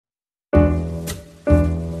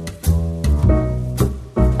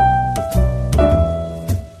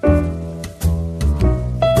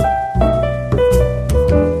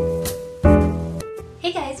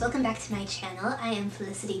I am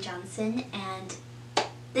Felicity Johnson, and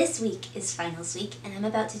this week is finals week, and I'm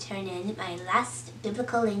about to turn in my last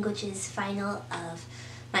biblical languages final of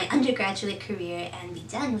my undergraduate career and be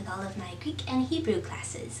done with all of my Greek and Hebrew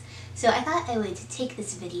classes. So I thought I would take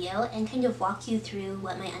this video and kind of walk you through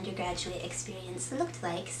what my undergraduate experience looked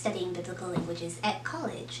like studying biblical languages at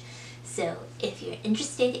college. So if you're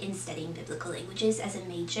interested in studying biblical languages as a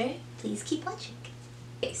major, please keep watching.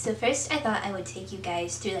 Okay, so first I thought I would take you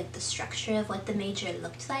guys through like the structure of what the major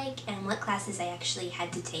looked like and what classes I actually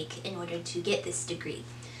had to take in order to get this degree.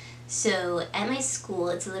 So at my school,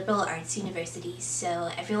 it's a liberal arts university,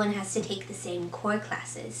 so everyone has to take the same core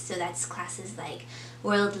classes. So that's classes like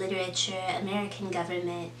world literature, American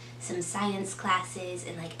government, some science classes,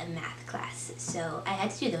 and like a math class. So I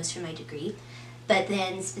had to do those for my degree. But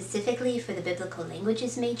then specifically for the biblical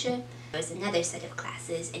languages major, there's another set of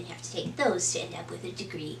classes, and you have to take those to end up with a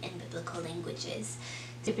degree in biblical languages.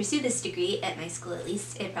 To pursue this degree, at my school at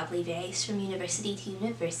least, it probably varies from university to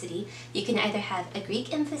university. You can either have a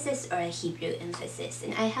Greek emphasis or a Hebrew emphasis,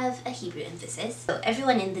 and I have a Hebrew emphasis. So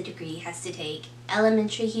everyone in the degree has to take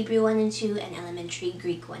elementary Hebrew 1 and 2 and elementary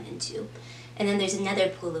Greek 1 and 2. And then there's another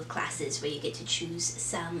pool of classes where you get to choose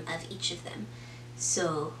some of each of them.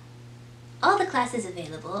 So all the classes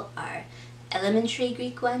available are elementary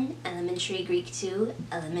Greek 1, elementary Greek 2,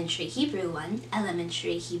 elementary Hebrew 1,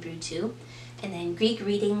 elementary Hebrew 2, and then Greek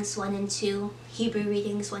readings 1 and 2, Hebrew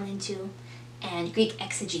readings 1 and 2, and Greek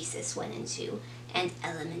exegesis 1 and 2, and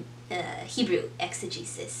Hebrew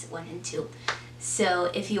exegesis 1 and 2. So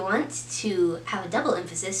if you want to have a double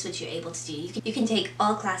emphasis, which you're able to do, you can take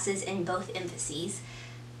all classes in both emphases,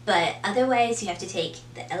 but otherwise you have to take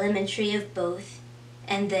the elementary of both,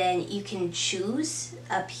 and then you can choose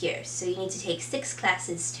up here. So you need to take 6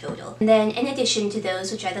 classes total. And then in addition to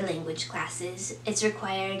those, which are the language classes, it's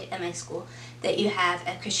required at my school that you have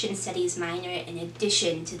a Christian Studies minor in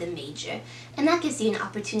addition to the major. And that gives you an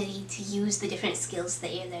opportunity to use the different skills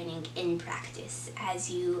that you're learning in practice as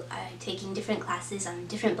you are taking different classes on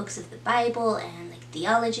different books of the Bible and like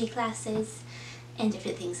theology classes and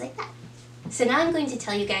different things like that. So now I'm going to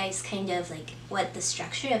tell you guys kind of like what the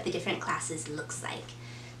structure of the different classes looks like.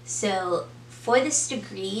 So for this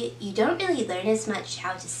degree, you don't really learn as much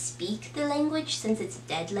how to speak the language since it's a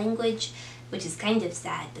dead language, which is kind of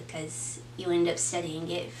sad because you end up studying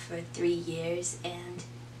it for 3 years and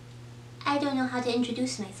I don't know how to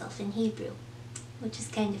introduce myself in Hebrew, which is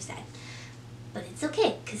kind of sad. But it's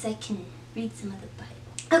okay because I can read some of the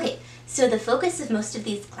Bible. Okay, so the focus of most of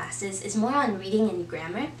these classes is more on reading and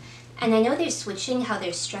grammar. And I know they're switching how they're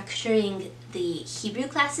structuring the Hebrew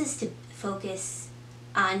classes to focus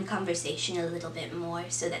on conversation a little bit more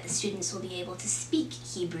so that the students will be able to speak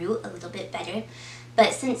Hebrew a little bit better.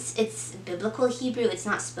 But since it's biblical Hebrew, it's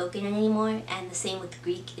not spoken anymore, and the same with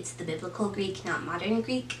Greek, it's the biblical Greek, not modern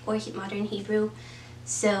Greek or modern Hebrew.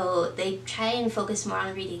 So they try and focus more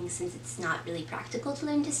on reading since it's not really practical to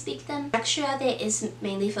learn to speak them. The structure of it is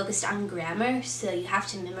mainly focused on grammar, so you have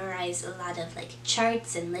to memorize a lot of like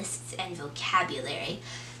charts and lists and vocabulary,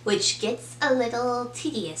 which gets a little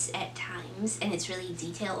tedious at times, and it's really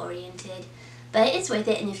detail oriented. But it's worth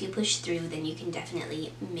it, and if you push through, then you can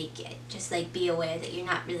definitely make it. Just like be aware that you're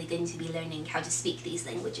not really going to be learning how to speak these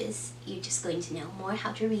languages. You're just going to know more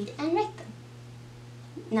how to read and write them.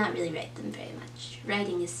 Not really write them very much.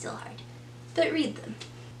 Writing is still hard, but read them.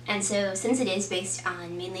 And so since it is based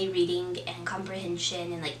on mainly reading and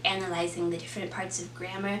comprehension and like analyzing the different parts of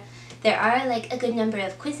grammar, there are like a good number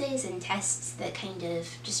of quizzes and tests that kind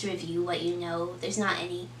of just review what you know. There's not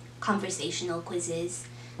any conversational quizzes.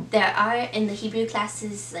 There are in the Hebrew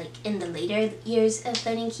classes, like in the later years of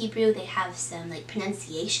learning Hebrew, they have some like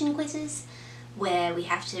pronunciation quizzes where we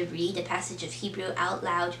have to read a passage of Hebrew out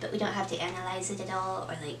loud, but we don't have to analyze it at all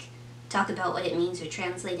or like talk about what it means or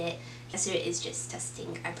translate it. So it is just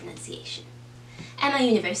testing our pronunciation. At my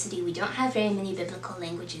university, we don't have very many biblical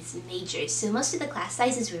languages majors, so most of the class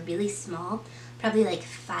sizes were really small, probably like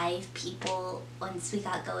 5 people once we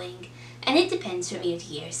got going. And it depends from year to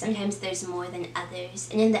year. Sometimes there's more than others.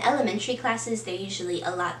 And in the elementary classes, they're usually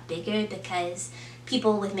a lot bigger because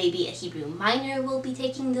people with maybe a Hebrew minor will be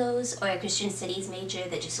taking those, or a Christian Studies major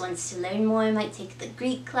that just wants to learn more might take the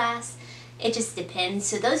Greek class. It just depends.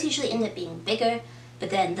 So those usually end up being bigger, but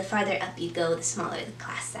then the farther up you go, the smaller the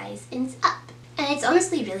class size ends up. And it's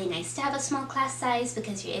honestly really nice to have a small class size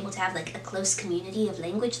because you're able to have like a close community of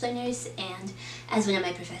language learners, and as one of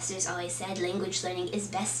my professors always said, language learning is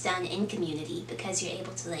best done in community because you're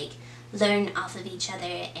able to like learn off of each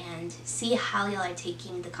other and see how y'all are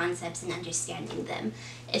taking the concepts and understanding them.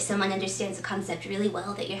 If someone understands a concept really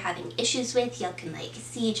well that you're having issues with, y'all can like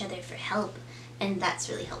see each other for help, and that's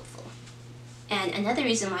really helpful. And another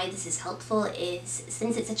reason why this is helpful is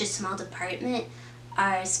since it's such a small department,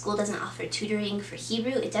 our school doesn't offer tutoring for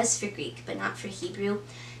Hebrew. It does for Greek, but not for Hebrew.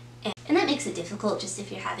 And that makes it difficult just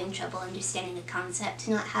if you're having trouble understanding a concept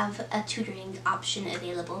to not have a tutoring option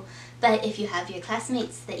available. But if you have your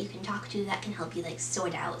classmates that you can talk to, that can help you like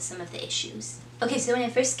sort out some of the issues. Okay, so when I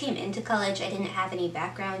first came into college, I didn't have any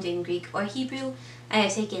background in Greek or Hebrew. I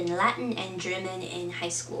had taken Latin and German in high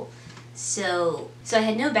school. So I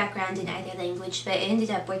had no background in either language, but it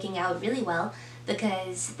ended up working out really well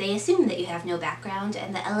because they assume that you have no background,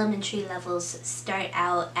 and the elementary levels start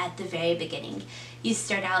out at the very beginning. You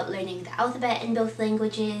start out learning the alphabet in both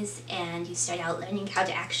languages, and you start out learning how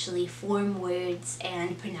to actually form words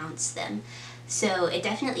and pronounce them. So it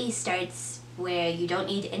definitely starts where you don't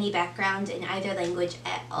need any background in either language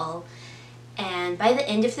at all. And by the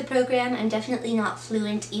end of the program, I'm definitely not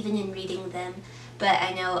fluent even in reading them, but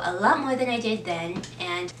I know a lot more than I did then,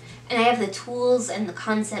 and I have the tools and the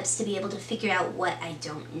concepts to be able to figure out what I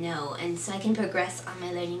don't know, and so I can progress on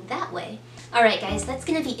my learning that way. Alright guys, that's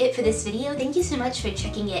going to be it for this video. Thank you so much for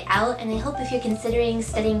checking it out, and I hope if you're considering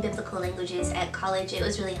studying biblical languages at college, it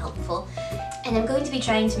was really helpful. And I'm going to be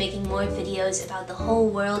trying to making more videos about the whole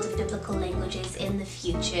world of biblical languages in the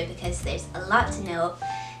future because there's a lot to know.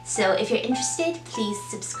 So if you're interested, please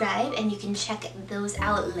subscribe and you can check those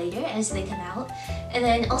out later as they come out. And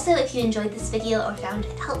then also if you enjoyed this video or found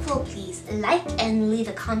it helpful, please like and leave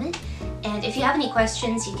a comment. And if you have any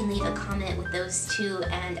questions, you can leave a comment with those too,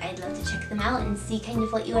 and I'd love to check them out and see kind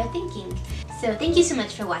of what you are thinking. So thank you so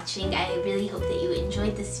much for watching. I really hope that you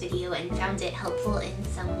enjoyed this video and found it helpful in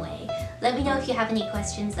some way. Let me know if you have any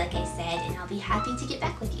questions, like I said, and I'll be happy to get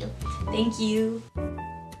back with you. Thank you!